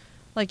the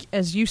like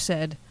as you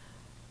said,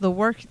 the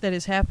work that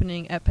is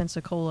happening at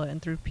Pensacola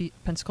and through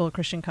Pensacola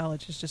Christian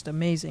College is just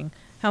amazing.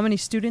 How many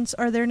students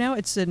are there now?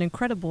 It's an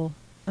incredible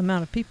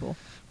amount of people.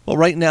 Well,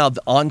 right now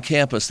on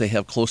campus they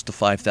have close to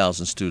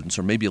 5,000 students,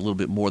 or maybe a little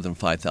bit more than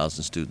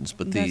 5,000 students.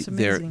 But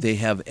they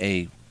have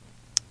a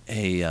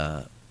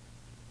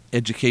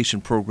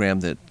education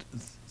program that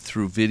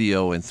through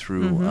video and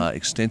through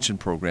extension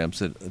programs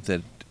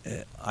that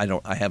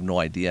I have no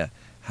idea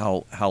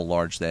how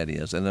large that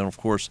is. And then of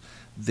course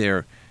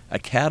their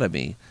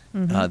academy,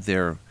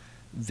 their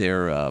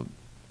video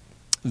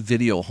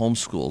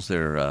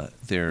homeschools,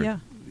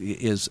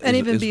 is and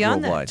even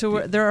beyond worldwide.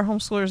 That, there are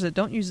homeschoolers that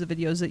don't use the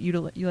videos that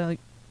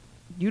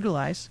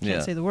utilize.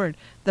 Can't say the word.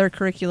 Their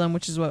curriculum,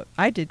 which is what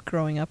I did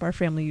growing up. Our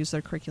family used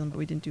their curriculum, but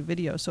we didn't do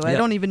video. So I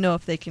don't even know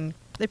if they can.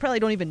 They probably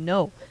don't even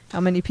know how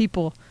many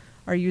people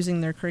are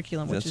using their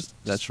curriculum, which is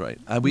that's right.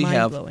 We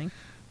mind-blowing.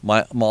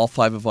 All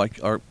five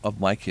of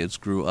my kids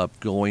grew up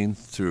going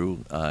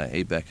through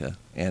ABECA,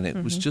 and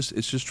it's just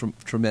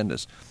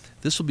tremendous.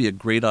 This will be a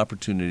great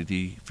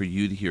opportunity for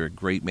you to hear a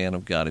great man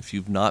of God. If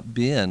you've not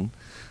been,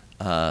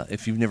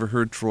 if you've never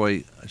heard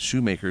Troy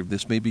Shoemaker,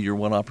 this may be your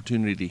one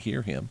opportunity to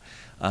hear him.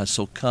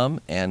 So come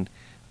and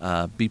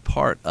be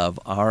part of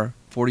our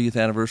 40th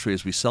anniversary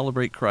as we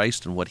celebrate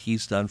Christ and what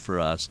He's done for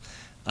us.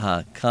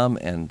 Come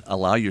and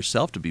allow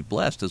yourself to be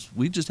blessed as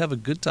we just have a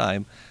good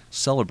time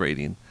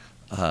celebrating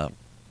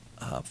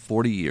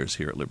 40 years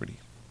here at Liberty.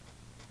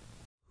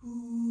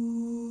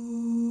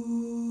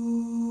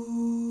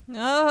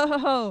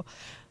 Oh,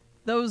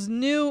 those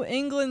New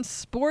England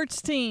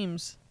sports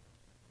teams.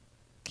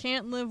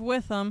 Can't live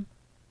with them.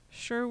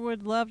 Sure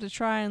would love to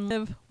try and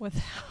live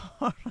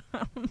without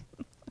them.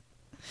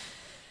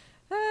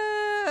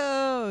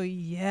 Oh,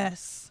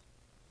 yes.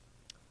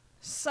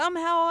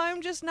 Somehow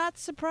I'm just not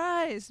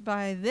surprised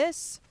by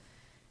this.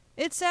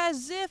 It's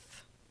as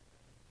if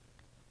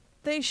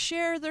they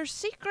share their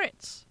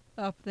secrets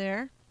up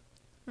there.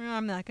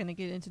 I'm not going to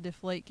get into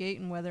Deflategate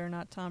and whether or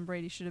not Tom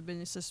Brady should have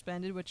been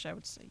suspended, which I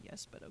would say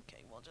yes, but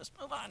okay, we'll just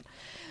move on.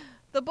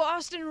 The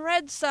Boston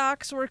Red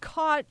Sox were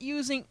caught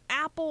using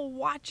Apple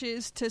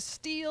Watches to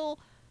steal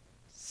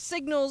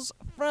signals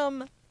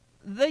from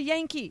the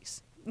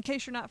Yankees. In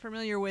case you're not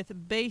familiar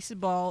with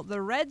baseball,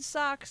 the Red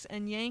Sox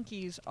and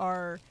Yankees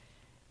are...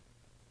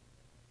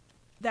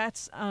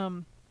 That's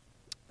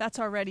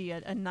already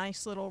a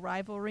nice little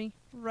rivalry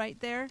right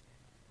there.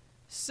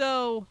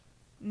 So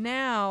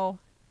now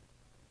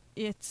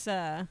it's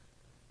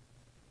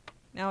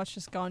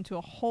just gone to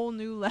a whole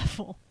new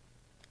level.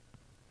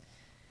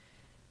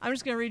 I'm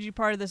just going to read you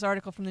part of this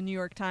article from the New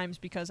York Times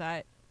because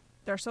there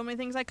are so many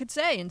things I could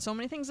say and so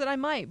many things that I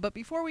might. But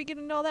before we get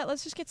into all that,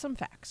 let's just get some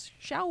facts,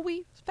 shall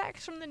we?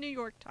 Facts from the New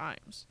York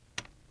Times.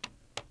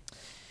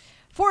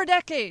 For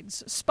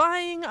decades,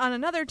 spying on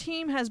another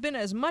team has been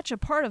as much a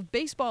part of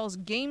baseball's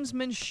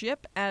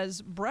gamesmanship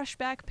as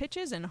brushback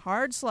pitches and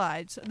hard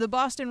slides. The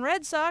Boston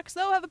Red Sox,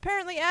 though, have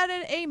apparently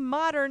added a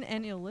modern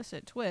and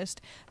illicit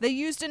twist. They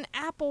used an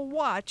Apple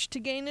Watch to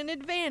gain an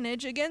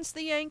advantage against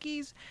the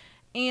Yankees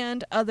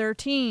and other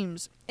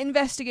teams.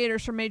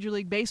 Investigators from Major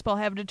League Baseball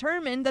have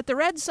determined that the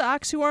Red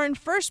Sox, who are in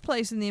first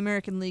place in the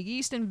American League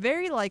East and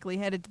very likely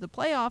headed to the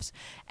playoffs,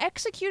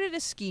 executed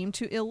a scheme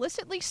to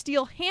illicitly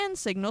steal hand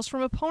signals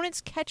from opponents'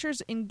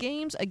 catchers in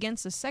games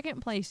against the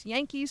second-place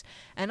Yankees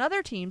and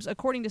other teams,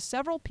 according to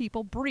several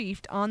people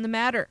briefed on the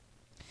matter.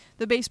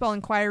 The baseball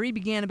inquiry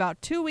began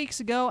about 2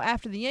 weeks ago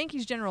after the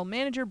Yankees general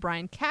manager,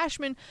 Brian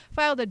Cashman,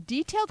 filed a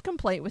detailed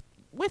complaint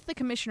with the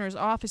commissioner's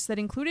office that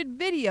included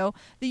video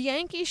the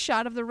Yankees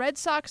shot of the Red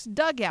Sox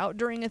dugout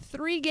during a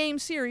 3-game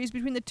series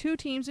between the two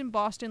teams in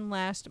Boston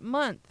last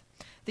month.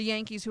 The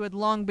Yankees, who had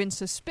long been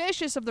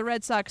suspicious of the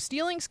Red Sox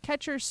stealing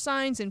catchers'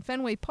 signs in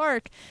Fenway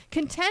Park,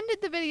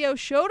 contended the video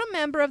showed a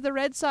member of the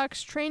Red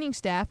Sox training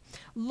staff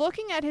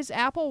looking at his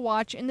Apple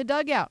Watch in the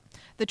dugout.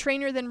 The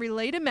trainer then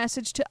relayed a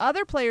message to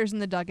other players in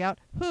the dugout,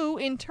 who,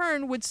 in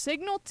turn, would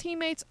signal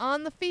teammates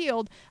on the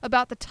field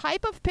about the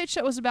type of pitch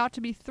that was about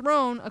to be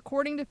thrown,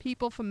 according to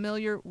people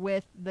familiar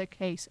with the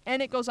case.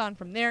 And it goes on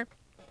from there.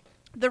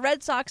 The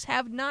Red Sox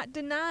have not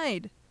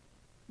denied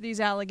these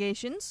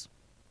allegations,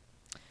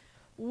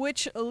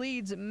 which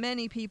leads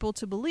many people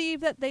to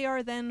believe that they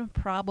are then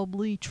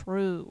probably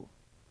true.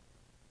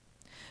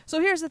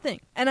 So here's the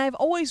thing, and I've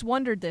always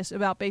wondered this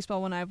about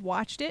baseball when I've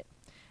watched it.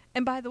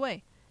 And by the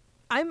way,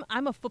 I'm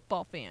a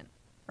football fan,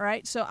 all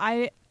right? So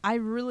I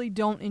really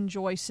don't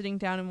enjoy sitting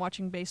down and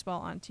watching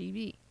baseball on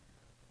TV.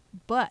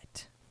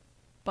 But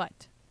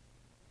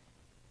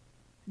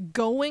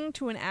going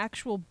to an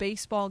actual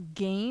baseball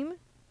game,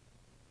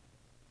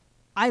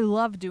 I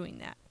love doing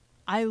that.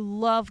 I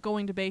love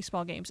going to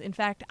baseball games. In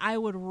fact, I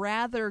would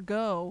rather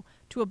go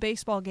to a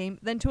baseball game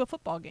than to a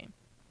football game.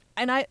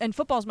 And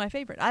football's my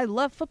favorite. I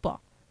love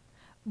football.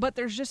 but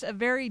there's just a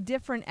very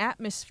different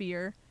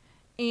atmosphere.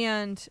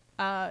 And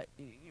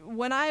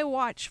when I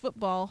watch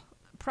football,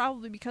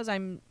 probably because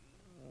I'm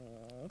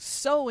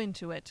so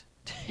into it,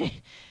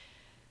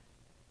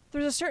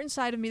 there's a certain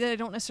side of me that I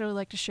don't necessarily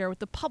like to share with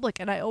the public,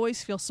 and I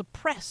always feel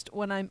suppressed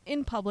when I'm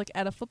in public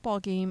at a football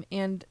game.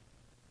 And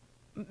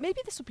maybe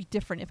this would be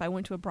different if I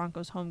went to a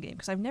Broncos home game,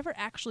 because I've never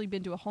actually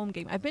been to a home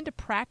game. I've been to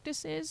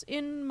practices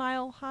in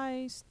Mile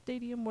High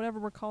Stadium, whatever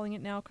we're calling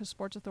it now, because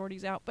Sports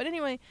Authority's out. But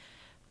anyway,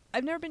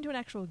 I've never been to an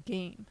actual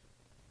game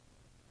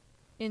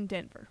in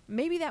Denver.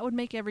 Maybe that would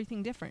make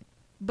everything different.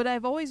 But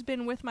I've always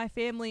been with my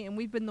family, and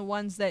we've been the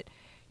ones that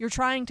you're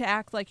trying to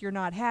act like you're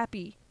not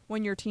happy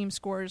when your team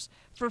scores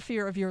for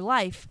fear of your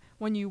life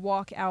when you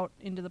walk out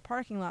into the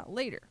parking lot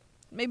later.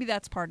 Maybe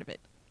that's part of it.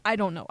 I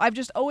don't know. I've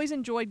just always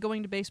enjoyed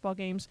going to baseball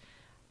games.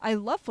 I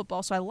love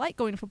football, so I like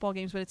going to football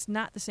games, but it's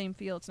not the same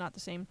feel. It's not the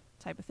same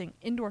type of thing.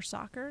 Indoor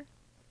soccer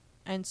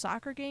and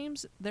soccer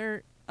games,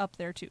 they're up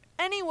there too.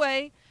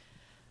 Anyway,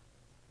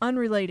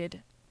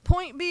 unrelated.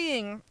 Point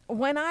being,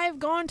 when I've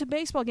gone to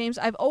baseball games,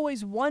 I've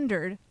always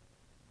wondered,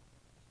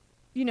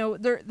 you know,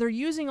 they're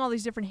using all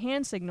these different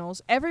hand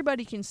signals.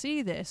 Everybody can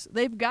see this.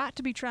 They've got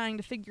to be trying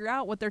to figure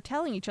out what they're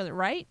telling each other,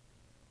 right?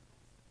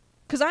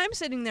 Because I'm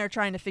sitting there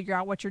trying to figure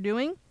out what you're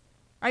doing.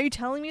 Are you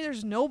telling me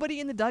there's nobody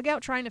in the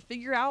dugout trying to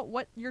figure out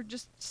what you're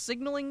just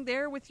signaling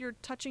there with your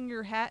touching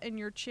your hat and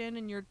your chin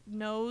and your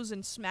nose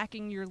and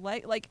smacking your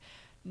leg? Like,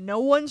 no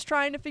one's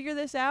trying to figure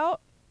this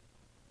out?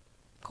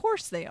 Of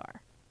course they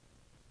are.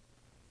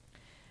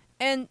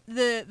 And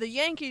the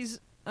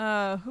Yankees,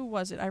 who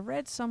was it? I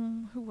read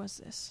who was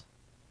this?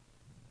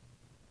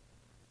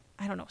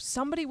 I don't know.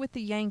 Somebody with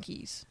the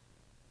Yankees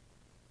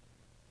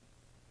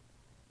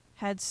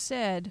had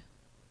said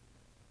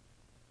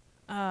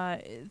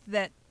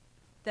that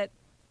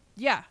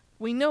yeah,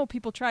 we know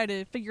people try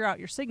to figure out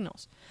your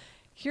signals.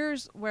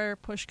 Here's where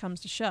push comes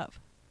to shove.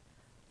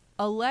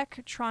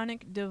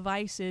 Electronic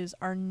devices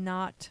are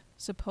not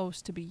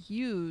supposed to be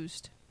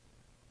used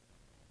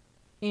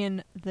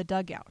in the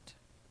dugout.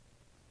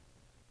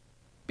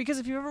 Because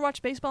if you ever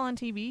watch baseball on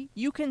TV,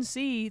 you can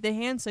see the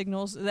hand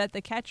signals that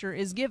the catcher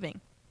is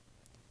giving.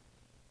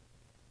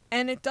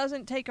 And it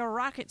doesn't take a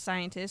rocket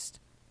scientist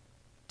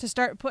to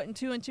start putting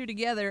 2 and 2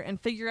 together and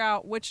figure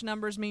out which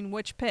numbers mean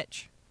which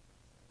pitch,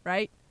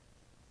 right?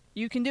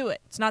 You can do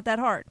it. It's not that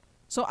hard.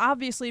 So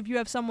obviously, if you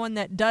have someone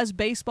that does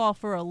baseball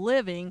for a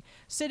living,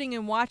 sitting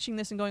and watching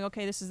this and going,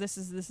 okay, this is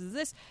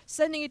this,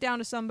 sending it down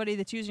to somebody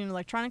that's using an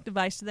electronic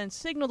device to then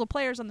signal the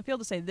players on the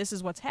field to say, this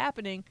is what's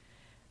happening,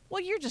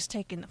 well, you're just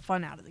taking the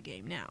fun out of the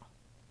game now.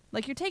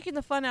 Like, you're taking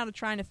the fun out of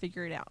trying to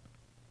figure it out.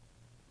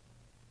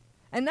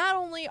 And not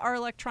only are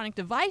electronic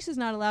devices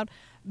not allowed,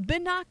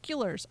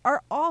 binoculars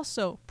are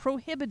also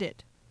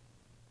prohibited.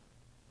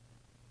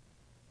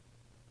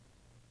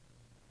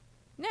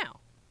 Now,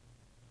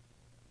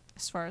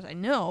 as far as I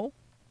know,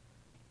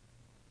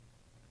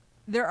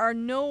 there are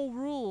no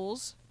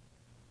rules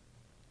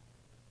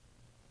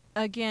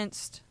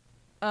against,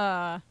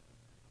 you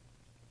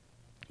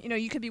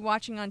could be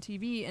watching on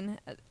TV and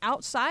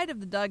outside of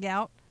the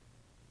dugout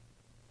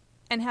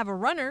and have a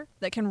runner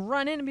that can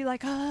run in and be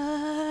like,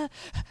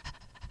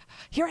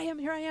 here I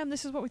am,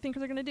 this is what we think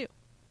they're going to do.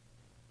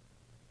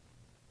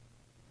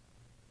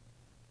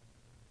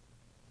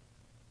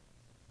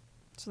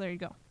 So there you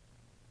go.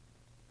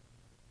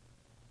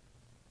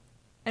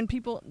 And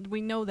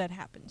we know that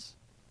happens.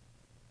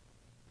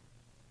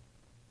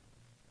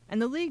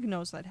 And the league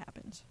knows that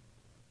happens.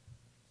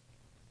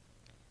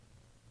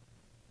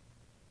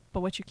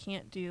 But what you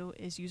can't do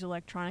is use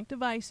electronic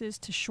devices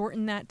to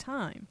shorten that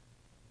time.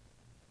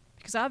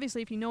 Because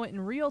obviously if you know it in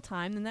real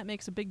time, then that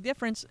makes a big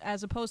difference,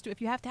 as opposed to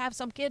if you have to have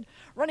some kid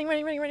running,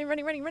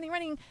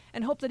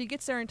 and hope that he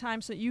gets there in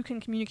time so that you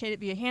can communicate it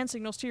via hand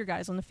signals to your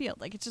guys on the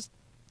field. Like, it's just...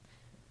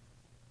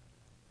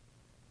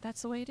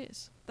 That's the way it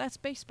is. That's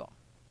baseball.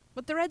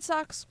 But the Red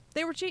Sox,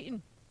 they were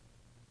cheating.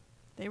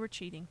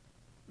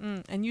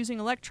 And using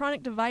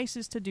electronic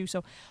devices to do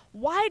so.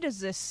 Why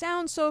does this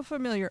sound so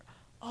familiar?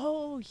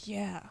 Oh,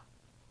 yeah.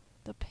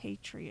 The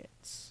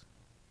Patriots.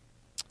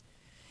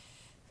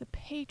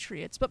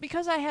 But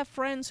because I have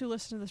friends who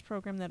listen to this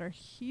program that are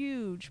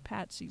huge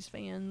Patsies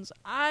fans,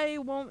 I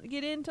won't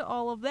get into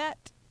all of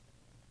that.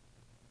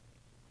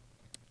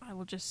 I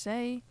will just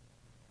say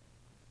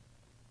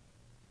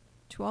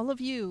to all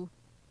of you,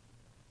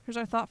 here's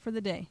our thought for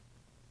the day.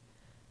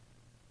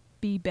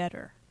 Be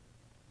better.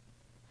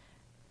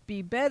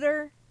 Be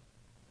better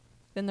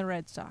than the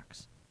Red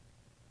Sox.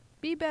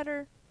 Be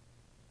better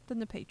than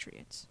the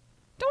Patriots.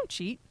 Don't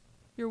cheat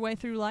your way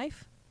through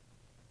life.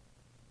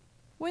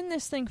 Win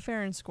this thing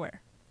fair and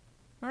square.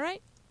 All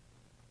right?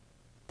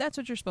 That's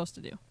what you're supposed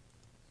to do.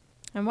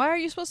 And why are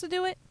you supposed to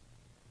do it?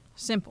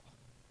 Simple.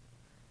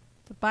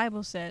 The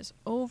Bible says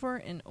over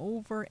and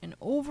over and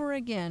over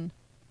again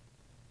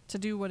to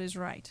do what is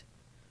right.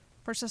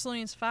 1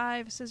 Thessalonians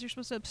 5 says you're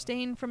supposed to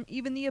abstain from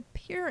even the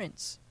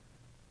appearance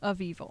of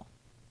evil.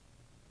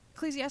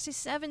 Ecclesiastes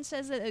 7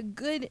 says that a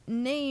good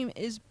name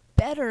is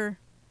better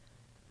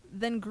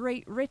than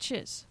great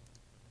riches.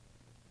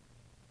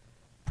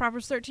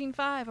 Proverbs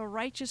 13:5, a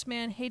righteous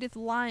man hateth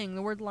lying.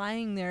 The word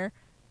lying there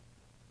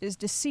is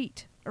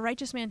deceit. A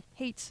righteous man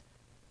hates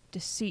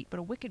deceit, but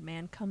a wicked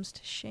man comes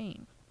to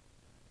shame.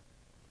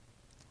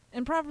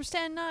 And Proverbs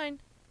 10:9,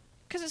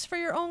 because it's for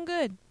your own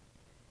good.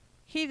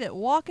 He that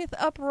walketh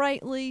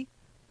uprightly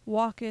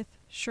walketh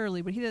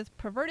surely, but he that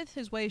perverteth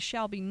his ways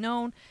shall be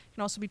known.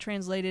 Can also be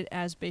translated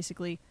as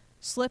basically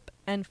slip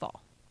and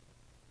fall.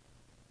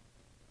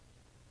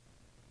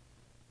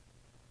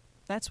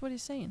 That's what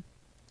he's saying.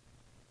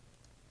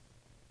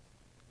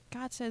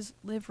 God says,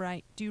 live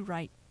right, do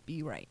right,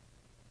 be right.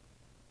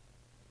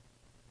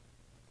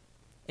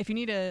 If you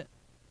need a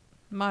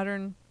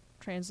modern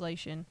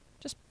translation,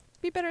 just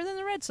be better than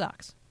the Red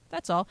Sox.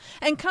 That's all.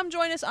 And come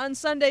join us on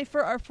Sunday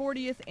for our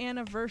 40th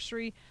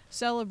anniversary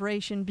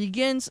celebration.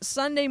 Begins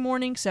Sunday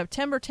morning,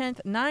 September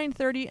 10th,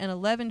 9:30 and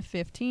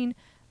 11:15.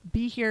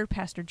 Be here.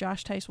 Pastor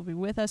Josh Tice will be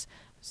with us.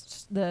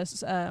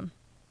 The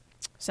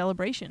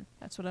celebration.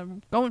 That's what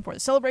I'm going for. The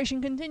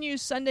celebration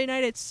continues Sunday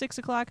night at 6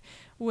 o'clock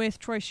with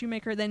Troy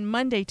Shoemaker. Then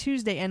Monday,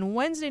 Tuesday, and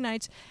Wednesday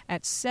nights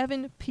at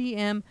 7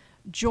 p.m.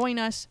 Join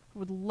us.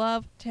 Would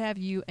love to have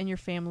you and your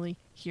family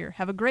here.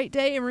 Have a great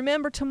day. And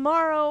remember,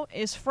 tomorrow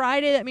is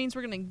Friday. That means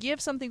we're going to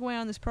give something away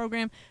on this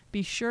program.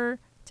 Be sure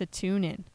to tune in.